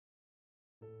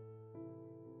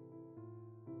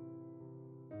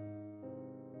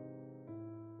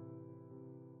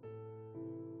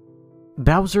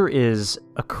Bowser is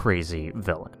a crazy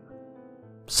villain.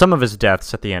 Some of his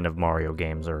deaths at the end of Mario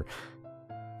games are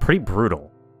pretty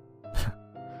brutal.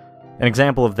 An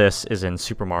example of this is in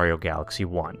Super Mario Galaxy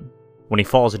 1, when he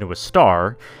falls into a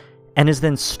star and is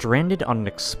then stranded on an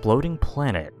exploding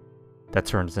planet that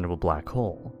turns into a black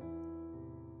hole.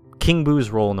 King Boo's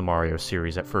role in the Mario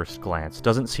series at first glance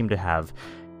doesn't seem to have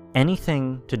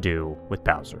anything to do with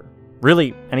Bowser.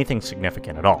 Really, anything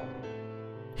significant at all.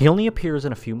 He only appears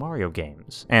in a few Mario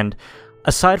games, and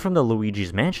aside from the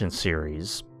Luigi's Mansion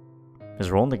series, his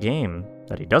role in the game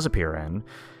that he does appear in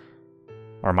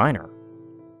are minor.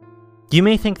 You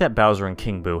may think that Bowser and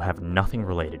King Boo have nothing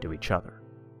related to each other.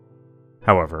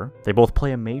 However, they both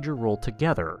play a major role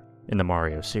together in the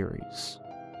Mario series,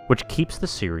 which keeps the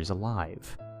series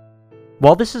alive.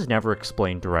 While this is never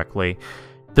explained directly,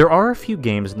 there are a few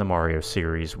games in the Mario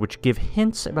series which give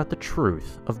hints about the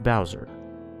truth of Bowser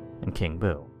and King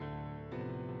Boo.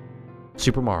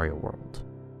 Super Mario World.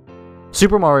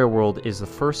 Super Mario World is the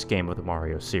first game of the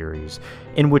Mario series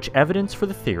in which evidence for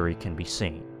the theory can be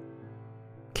seen.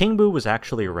 King Boo was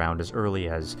actually around as early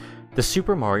as the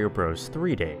Super Mario Bros.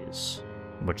 3 days,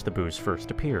 in which the Boos first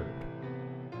appeared.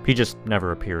 He just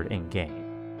never appeared in-game.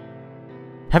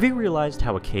 Have you realized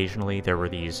how occasionally there were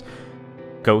these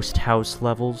ghost house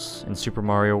levels in Super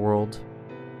Mario World?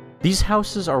 These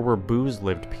houses are where Boos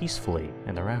lived peacefully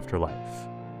in their afterlife.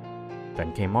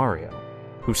 Then came Mario,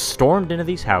 who stormed into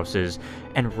these houses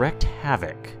and wreaked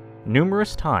havoc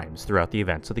numerous times throughout the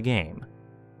events of the game,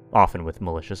 often with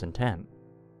malicious intent.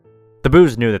 The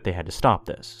Boos knew that they had to stop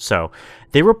this, so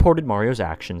they reported Mario's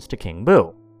actions to King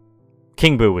Boo.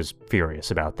 King Boo was furious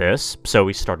about this, so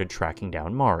he started tracking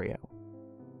down Mario.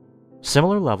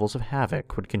 Similar levels of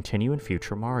havoc would continue in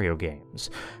future Mario games,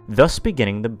 thus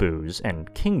beginning the Boos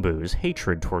and King Boo's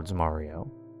hatred towards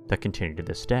Mario that continue to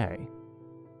this day.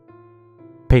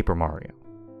 Paper Mario.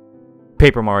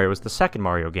 Paper Mario is the second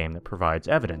Mario game that provides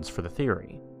evidence for the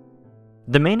theory.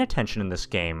 The main attention in this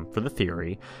game for the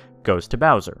theory goes to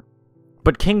Bowser,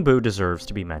 but King Boo deserves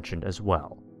to be mentioned as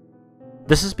well.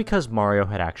 This is because Mario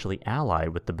had actually allied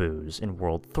with the Boos in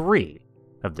World 3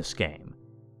 of this game.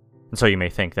 And so you may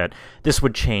think that this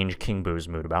would change King Boo's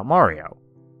mood about Mario.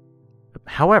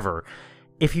 However,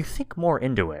 if you think more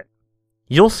into it,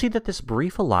 you'll see that this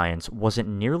brief alliance wasn't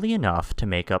nearly enough to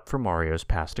make up for Mario's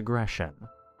past aggression.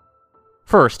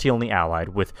 First, he only allied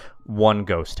with one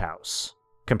ghost house,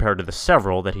 compared to the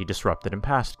several that he disrupted in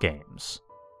past games.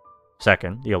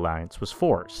 Second, the alliance was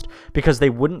forced, because they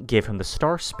wouldn't give him the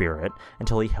Star Spirit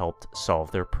until he helped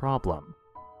solve their problem.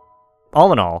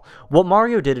 All in all, what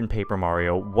Mario did in Paper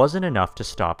Mario wasn't enough to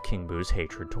stop King Boo's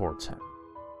hatred towards him.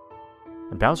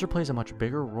 And Bowser plays a much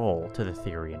bigger role to the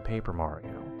theory in Paper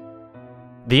Mario.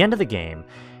 The end of the game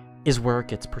is where it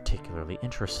gets particularly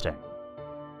interesting.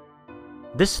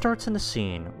 This starts in the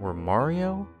scene where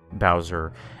Mario,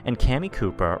 Bowser, and Kammy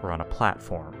Koopa are on a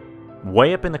platform,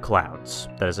 way up in the clouds,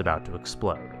 that is about to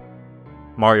explode.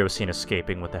 Mario is seen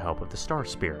escaping with the help of the Star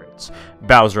Spirits.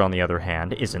 Bowser, on the other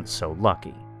hand, isn't so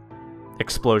lucky.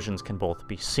 Explosions can both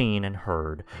be seen and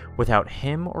heard without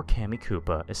him or Kammy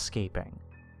Koopa escaping.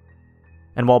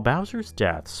 And while Bowser's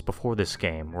deaths before this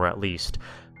game were at least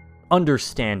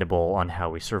understandable on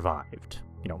how he survived,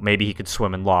 maybe he could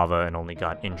swim in lava and only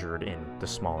got injured in the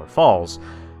smaller falls,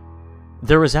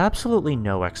 there is absolutely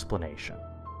no explanation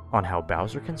on how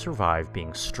Bowser can survive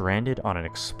being stranded on an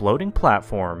exploding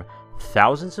platform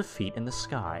thousands of feet in the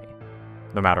sky,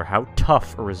 no matter how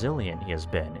tough or resilient he has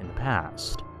been in the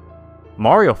past.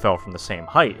 Mario fell from the same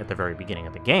height at the very beginning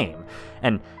of the game,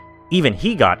 and even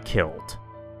he got killed,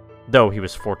 though he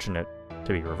was fortunate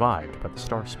to be revived by the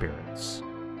Star Spirits.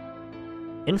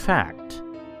 In fact,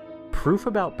 proof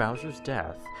about Bowser's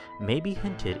death may be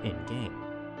hinted in-game.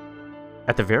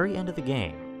 At the very end of the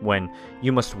game, when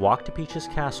you must walk to Peach's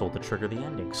castle to trigger the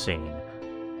ending scene,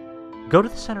 go to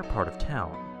the center part of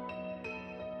town.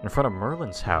 In front of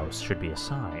Merlin's house should be a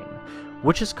sign,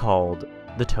 which is called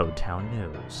the Toad Town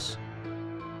News.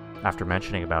 After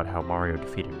mentioning about how Mario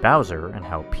defeated Bowser and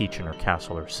how Peach and her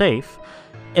castle are safe,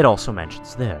 it also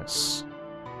mentions this: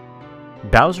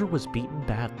 Bowser was beaten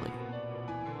badly,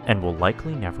 and will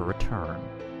likely never return.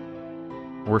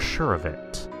 We're sure of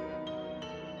it.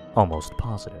 Almost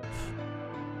positive.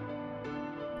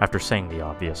 After saying the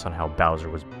obvious on how Bowser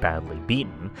was badly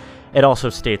beaten, it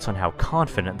also states on how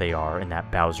confident they are in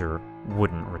that Bowser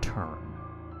wouldn't return.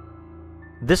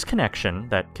 This connection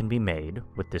that can be made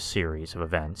with this series of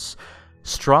events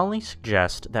strongly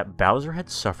suggests that Bowser had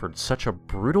suffered such a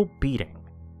brutal beating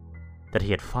that he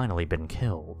had finally been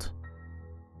killed.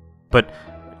 But,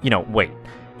 wait,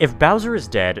 If Bowser is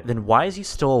dead, then why is he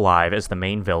still alive as the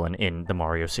main villain in the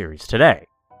Mario series today?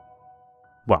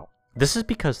 Well, this is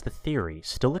because the theory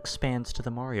still expands to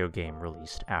the Mario game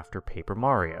released after Paper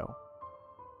Mario,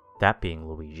 that being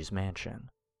Luigi's Mansion.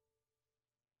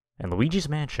 And Luigi's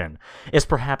Mansion is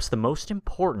perhaps the most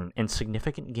important and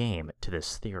significant game to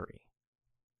this theory.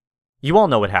 You all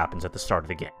know what happens at the start of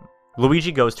the game.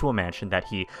 Luigi goes to a mansion that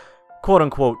he,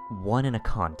 quote-unquote, won in a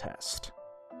contest,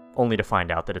 only to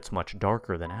find out that it's much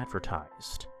darker than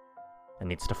advertised, and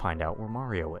needs to find out where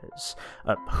Mario is,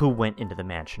 who went into the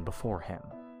mansion before him.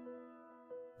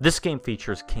 This game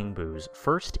features King Boo's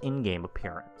first in-game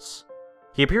appearance.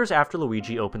 He appears after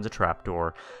Luigi opens a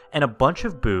trapdoor, and a bunch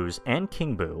of Boos and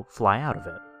King Boo fly out of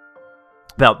it.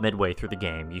 About midway through the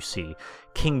game, you see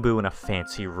King Boo in a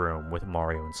fancy room with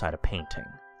Mario inside a painting,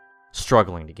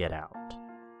 struggling to get out.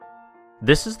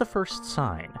 This is the first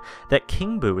sign that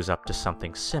King Boo is up to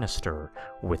something sinister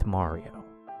with Mario.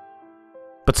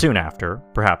 But soon after,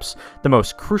 perhaps the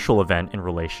most crucial event in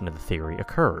relation to the theory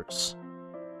occurs.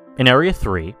 In Area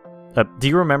 3, do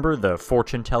you remember the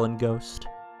fortune-telling ghost?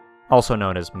 Also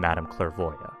known as Madame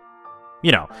Clairvoyant.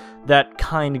 You know, that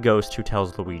kind ghost who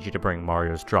tells Luigi to bring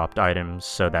Mario's dropped items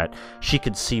so that she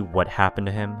could see what happened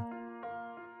to him.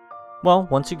 Well,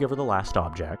 once you give her the last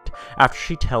object, after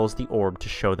she tells the orb to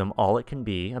show them all it can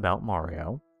be about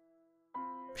Mario,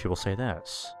 she will say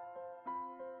this.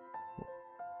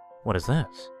 What is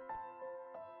this?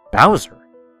 Bowser!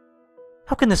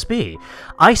 How can this be?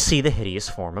 I see the hideous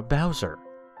form of Bowser.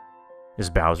 Is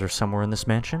Bowser somewhere in this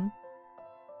mansion?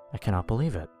 I cannot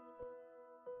believe it.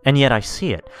 And yet I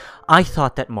see it. I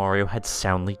thought that Mario had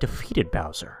soundly defeated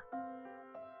Bowser.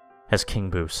 Has King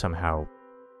Boo somehow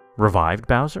revived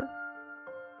Bowser?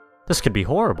 This could be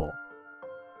horrible.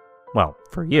 Well,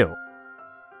 for you.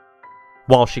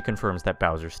 While she confirms that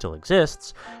Bowser still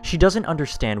exists, she doesn't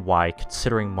understand why,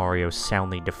 considering Mario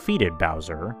soundly defeated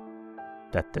Bowser,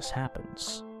 that this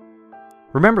happens.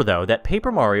 Remember, though, that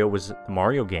Paper Mario was the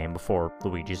Mario game before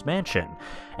Luigi's Mansion,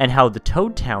 and how the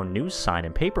Toad Town news sign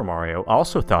in Paper Mario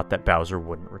also thought that Bowser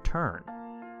wouldn't return.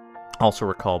 Also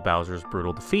recall Bowser's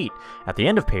brutal defeat at the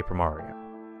end of Paper Mario.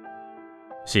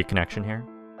 See a connection here?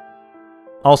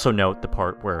 Also note the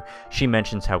part where she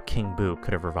mentions how King Boo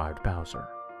could have revived Bowser.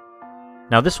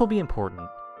 Now this will be important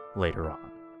later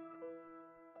on.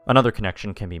 Another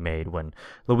connection can be made when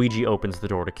Luigi opens the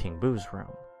door to King Boo's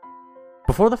room.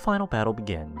 Before the final battle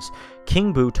begins,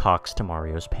 King Boo talks to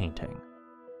Mario's painting,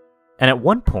 and at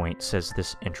one point says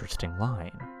this interesting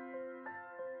line.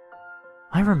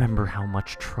 I remember how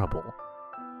much trouble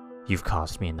you've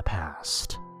caused me in the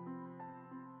past.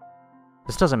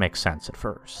 This doesn't make sense at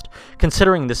first,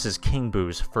 considering this is King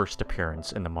Boo's first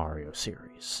appearance in the Mario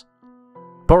series.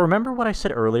 But remember what I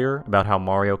said earlier about how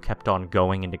Mario kept on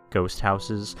going into ghost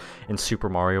houses in Super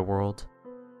Mario World?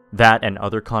 That and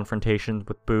other confrontations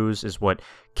with Boos is what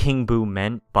King Boo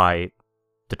meant by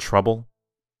the trouble?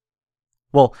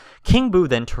 Well, King Boo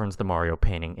then turns the Mario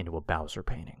painting into a Bowser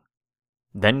painting,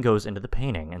 then goes into the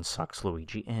painting and sucks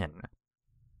Luigi in.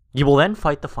 You will then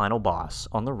fight the final boss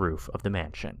on the roof of the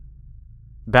mansion,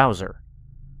 Bowser,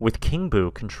 with King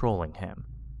Boo controlling him.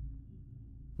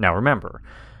 Now remember,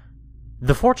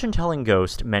 the fortune-telling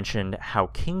ghost mentioned how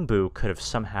King Boo could have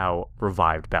somehow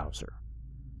revived Bowser.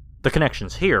 The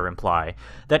connections here imply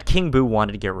that King Boo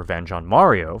wanted to get revenge on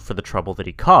Mario for the trouble that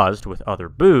he caused with other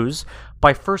Boos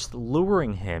by first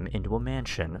luring him into a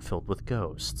mansion filled with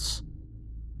ghosts,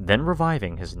 then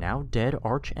reviving his now dead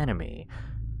arch-enemy,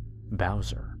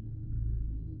 Bowser,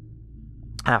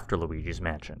 after Luigi's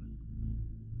Mansion.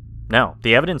 Now,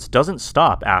 the evidence doesn't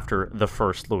stop after the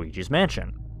first Luigi's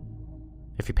Mansion.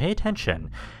 If you pay attention,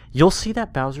 you'll see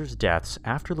that Bowser's deaths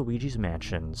after Luigi's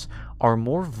Mansions are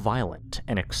more violent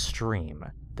and extreme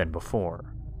than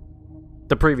before.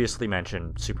 The previously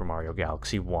mentioned Super Mario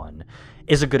Galaxy 1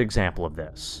 is a good example of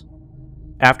this.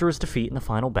 After his defeat in the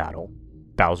final battle,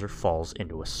 Bowser falls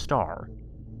into a star.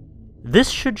 This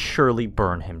should surely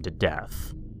burn him to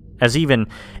death, as even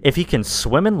if he can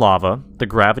swim in lava, the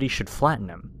gravity should flatten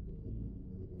him.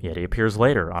 Yet he appears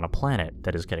later on a planet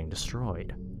that is getting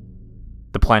destroyed.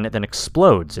 The planet then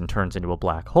explodes and turns into a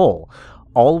black hole,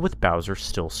 all with Bowser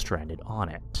still stranded on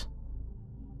it.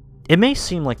 It may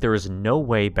seem like there is no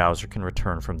way Bowser can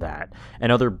return from that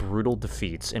and other brutal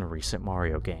defeats in recent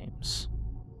Mario games.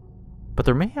 But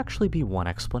there may actually be one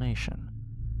explanation.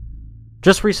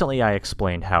 Just recently I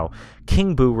explained how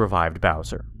King Boo revived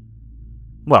Bowser.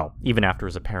 Well, even after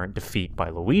his apparent defeat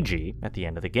by Luigi at the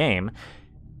end of the game,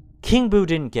 King Boo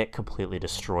didn't get completely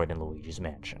destroyed in Luigi's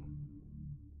Mansion.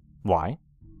 Why?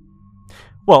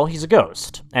 Well, he's a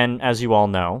ghost, and as you all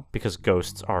know, because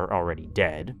ghosts are already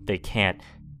dead, they can't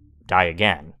die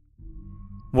again.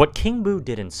 What King Boo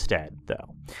did instead,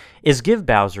 though, is give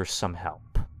Bowser some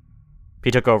help.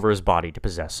 He took over his body to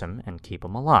possess him and keep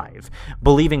him alive,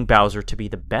 believing Bowser to be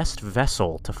the best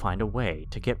vessel to find a way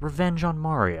to get revenge on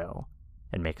Mario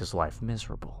and make his life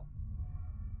miserable.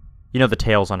 You know the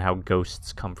tales on how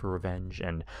ghosts come for revenge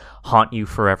and haunt you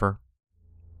forever?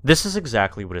 This is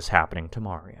exactly what is happening to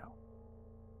Mario.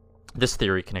 This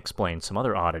theory can explain some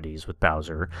other oddities with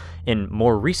Bowser in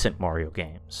more recent Mario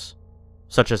games,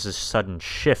 such as his sudden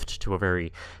shift to a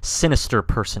very sinister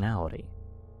personality.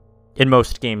 In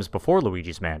most games before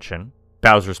Luigi's Mansion,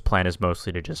 Bowser's plan is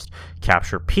mostly to just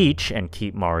capture Peach and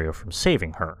keep Mario from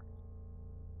saving her.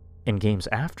 In games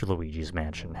after Luigi's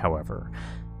Mansion, however,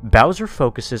 Bowser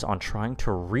focuses on trying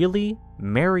to really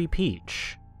marry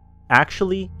Peach,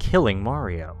 actually killing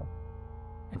Mario,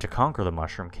 and to conquer the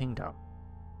Mushroom Kingdom.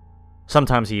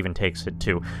 Sometimes he even takes it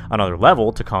to another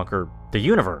level to conquer the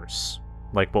universe,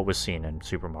 like what was seen in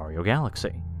Super Mario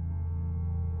Galaxy.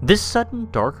 This sudden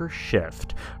darker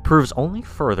shift proves only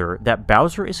further that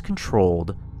Bowser is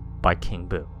controlled by King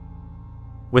Boo.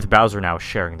 With Bowser now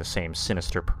sharing the same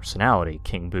sinister personality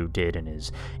King Boo did in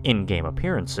his in-game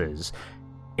appearances,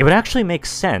 it would actually make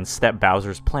sense that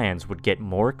Bowser's plans would get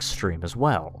more extreme as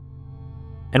well.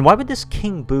 And why would this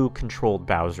King Boo-controlled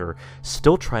Bowser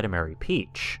still try to marry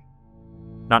Peach?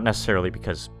 Not necessarily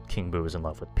because King Boo is in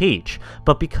love with Peach,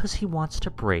 but because he wants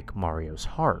to break Mario's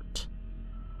heart.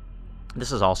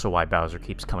 This is also why Bowser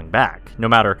keeps coming back, no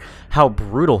matter how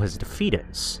brutal his defeat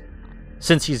is.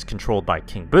 Since he's controlled by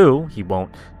King Boo, he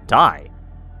won't die,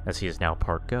 as he is now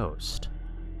part ghost.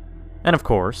 And of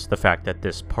course, the fact that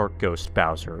this part ghost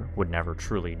Bowser would never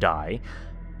truly die,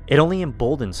 it only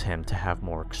emboldens him to have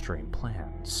more extreme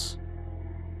plans.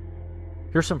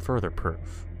 Here's some further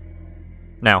proof.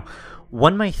 Now,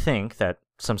 one might think that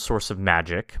some source of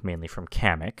magic, mainly from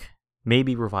Kamek, may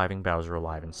be reviving Bowser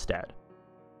alive instead.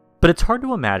 But it's hard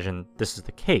to imagine this is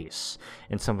the case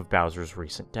in some of Bowser's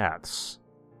recent deaths.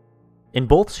 In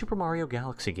both Super Mario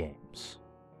Galaxy games,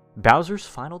 Bowser's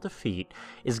final defeat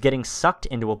is getting sucked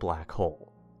into a black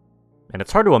hole, and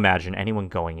it's hard to imagine anyone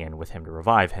going in with him to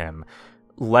revive him,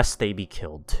 lest they be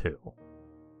killed too.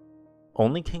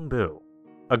 Only King Boo,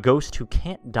 a ghost who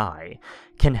can't die,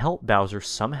 can help Bowser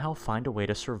somehow find a way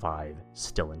to survive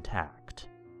still intact.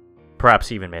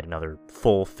 Perhaps even made another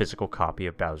full physical copy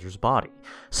of Bowser's body,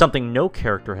 something no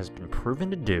character has been proven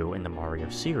to do in the Mario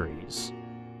series,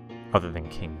 other than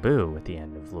King Boo at the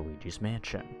end of Luigi's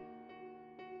Mansion.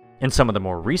 In some of the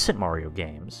more recent Mario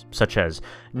games, such as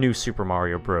New Super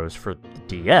Mario Bros. For the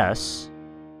DS,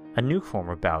 a new form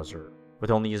of Bowser, with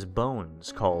only his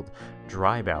bones, called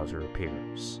Dry Bowser,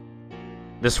 appears.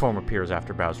 This form appears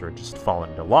after Bowser had just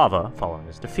fallen into lava following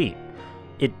his defeat.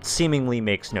 It seemingly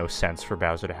makes no sense for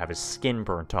Bowser to have his skin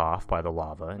burnt off by the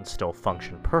lava and still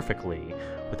function perfectly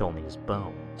with only his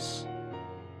bones.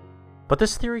 But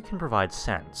this theory can provide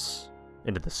sense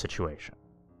into this situation.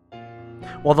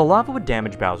 While the lava would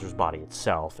damage Bowser's body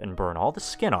itself and burn all the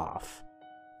skin off,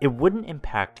 it wouldn't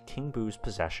impact King Boo's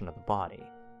possession of the body.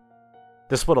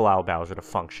 This would allow Bowser to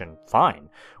function fine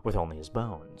with only his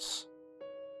bones.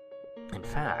 In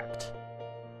fact,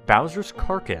 Bowser's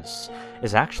carcass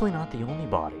is actually not the only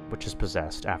body which is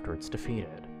possessed after it's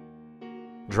defeated.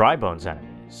 Dry Bones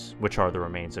enemies, which are the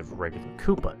remains of regular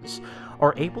Koopas,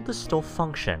 are able to still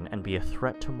function and be a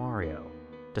threat to Mario,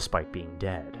 despite being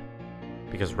dead,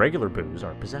 because regular Boos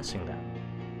are possessing them.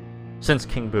 Since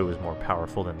King Boo is more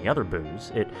powerful than the other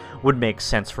Boos, it would make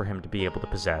sense for him to be able to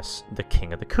possess the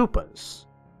King of the Koopas,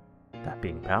 that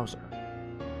being Bowser.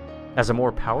 As a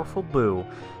more powerful Boo,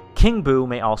 King Boo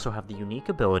may also have the unique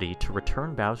ability to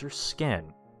return Bowser's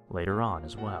skin later on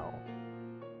as well.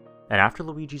 And after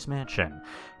Luigi's Mansion,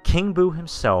 King Boo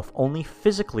himself only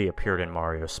physically appeared in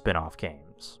Mario spin-off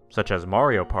games, such as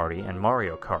Mario Party and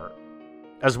Mario Kart,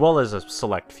 as well as a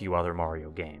select few other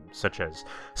Mario games, such as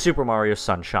Super Mario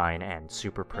Sunshine and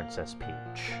Super Princess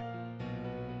Peach.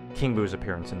 King Boo's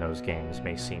appearance in those games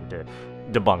may seem to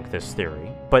debunk this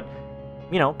theory, but,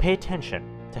 pay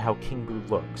attention to how King Boo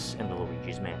looks in the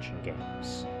Luigi's Mansion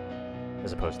games,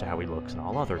 as opposed to how he looks in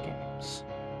all other games.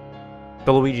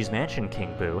 The Luigi's Mansion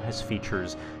King Boo has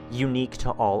features unique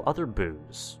to all other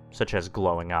Boos, such as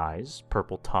glowing eyes,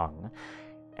 purple tongue,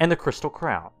 and the crystal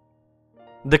crown.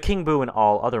 The King Boo in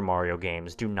all other Mario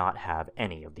games do not have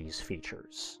any of these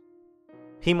features.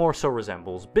 He more so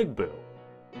resembles Big Boo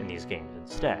in these games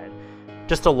instead,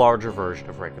 just a larger version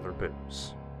of regular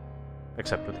Boos,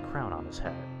 except with a crown on his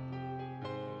head.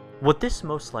 What this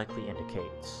most likely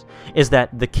indicates is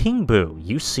that the King Boo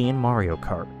you see in Mario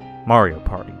Kart Mario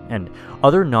Party, and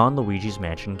other non-Luigi's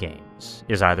Mansion games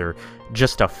is either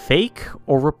just a fake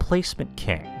or replacement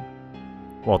king,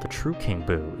 while the true King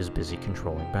Boo is busy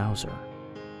controlling Bowser.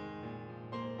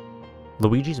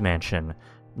 Luigi's Mansion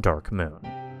Dark Moon.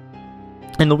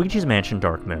 In Luigi's Mansion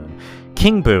Dark Moon,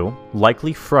 King Boo,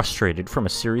 likely frustrated from a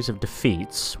series of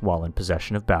defeats while in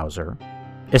possession of Bowser,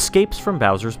 escapes from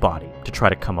Bowser's body to try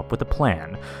to come up with a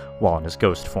plan while in his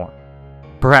ghost form,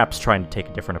 perhaps trying to take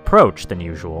a different approach than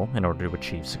usual in order to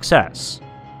achieve success.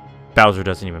 Bowser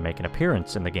doesn't even make an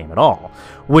appearance in the game at all,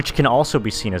 which can also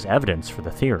be seen as evidence for the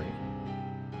theory.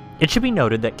 It should be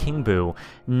noted that King Boo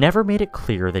never made it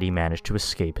clear that he managed to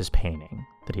escape his painting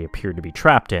that he appeared to be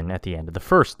trapped in at the end of the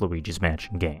first Luigi's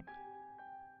Mansion game,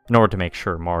 in order to make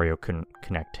sure Mario couldn't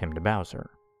connect him to Bowser,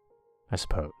 I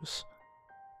suppose.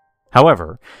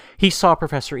 However, he saw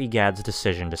Professor Egad's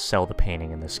decision to sell the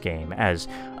painting in this game as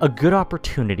a good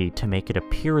opportunity to make it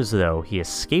appear as though he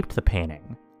escaped the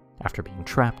painting after being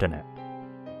trapped in it.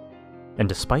 And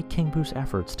despite King Boo's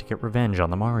efforts to get revenge on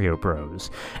the Mario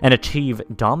Bros. And achieve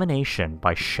domination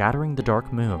by shattering the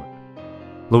Dark Moon,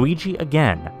 Luigi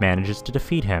again manages to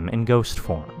defeat him in ghost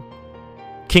form.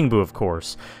 King Boo, of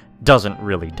course, doesn't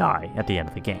really die at the end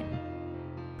of the game.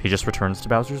 He just returns to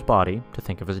Bowser's body to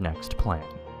think of his next plan.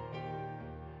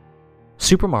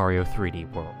 Super Mario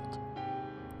 3D World.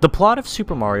 The plot of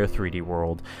Super Mario 3D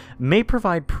World may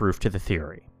provide proof to the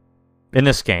theory. In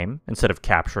this game, instead of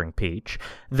capturing Peach,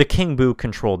 the King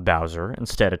Boo-controlled Bowser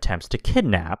instead attempts to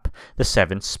kidnap the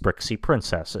 7 Sprixie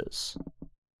princesses.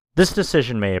 This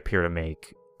decision may appear to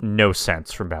make no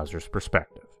sense from Bowser's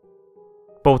perspective,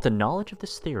 but with the knowledge of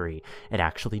this theory, it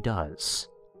actually does.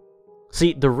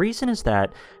 See, the reason is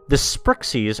that the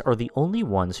Sprixies are the only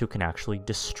ones who can actually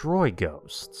destroy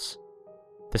ghosts.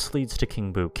 This leads to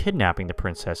King Boo kidnapping the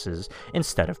princesses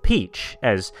instead of Peach,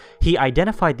 as he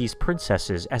identified these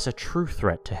princesses as a true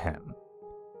threat to him.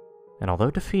 And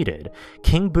although defeated,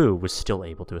 King Boo was still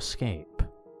able to escape.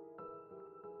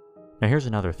 Now here's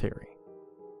another theory.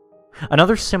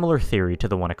 Another similar theory to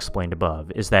the one explained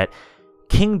above is that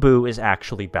King Boo is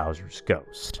actually Bowser's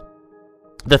ghost.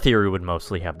 The theory would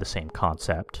mostly have the same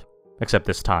concept, except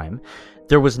this time,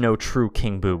 there was no true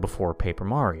King Boo before Paper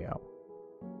Mario.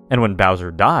 And when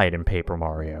Bowser died in Paper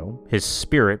Mario, his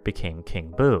spirit became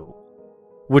King Boo,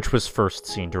 which was first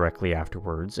seen directly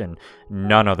afterwards in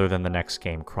none other than the next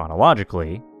game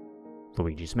chronologically,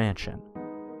 Luigi's Mansion.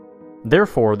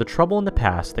 Therefore, the trouble in the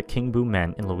past that King Boo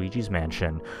meant in Luigi's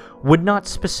Mansion would not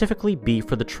specifically be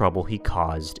for the trouble he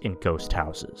caused in ghost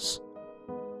houses,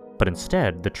 but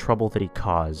instead the trouble that he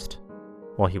caused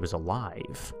while he was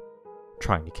alive,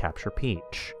 trying to capture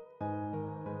Peach.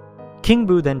 King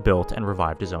Boo then built and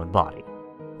revived his own body,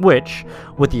 which,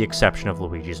 with the exception of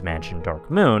Luigi's Mansion Dark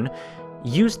Moon,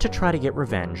 used to try to get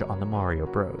revenge on the Mario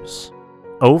Bros.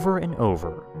 Over and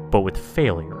over, but with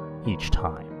failure each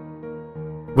time.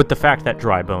 With the fact that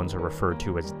dry bones are referred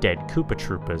to as dead Koopa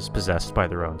Troopas possessed by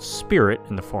their own spirit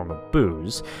in the form of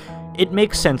Boos, it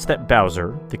makes sense that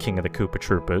Bowser, the king of the Koopa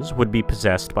Troopas, would be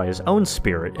possessed by his own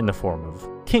spirit in the form of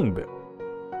King Boo,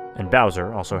 and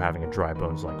Bowser also having a dry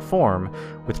bones-like form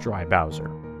with dry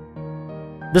Bowser.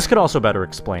 This could also better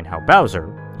explain how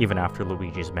Bowser, even after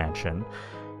Luigi's Mansion,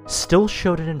 still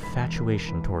showed an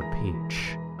infatuation toward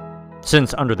Peach,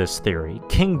 since under this theory,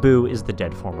 King Boo is the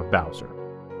dead form of Bowser.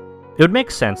 It would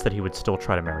make sense that he would still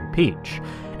try to marry Peach,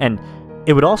 and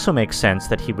it would also make sense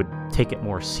that he would take it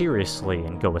more seriously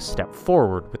and go a step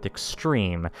forward with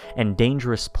extreme and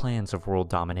dangerous plans of world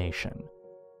domination,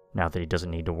 now that he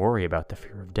doesn't need to worry about the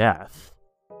fear of death,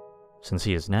 since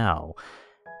he is now,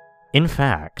 in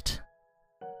fact,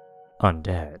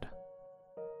 undead.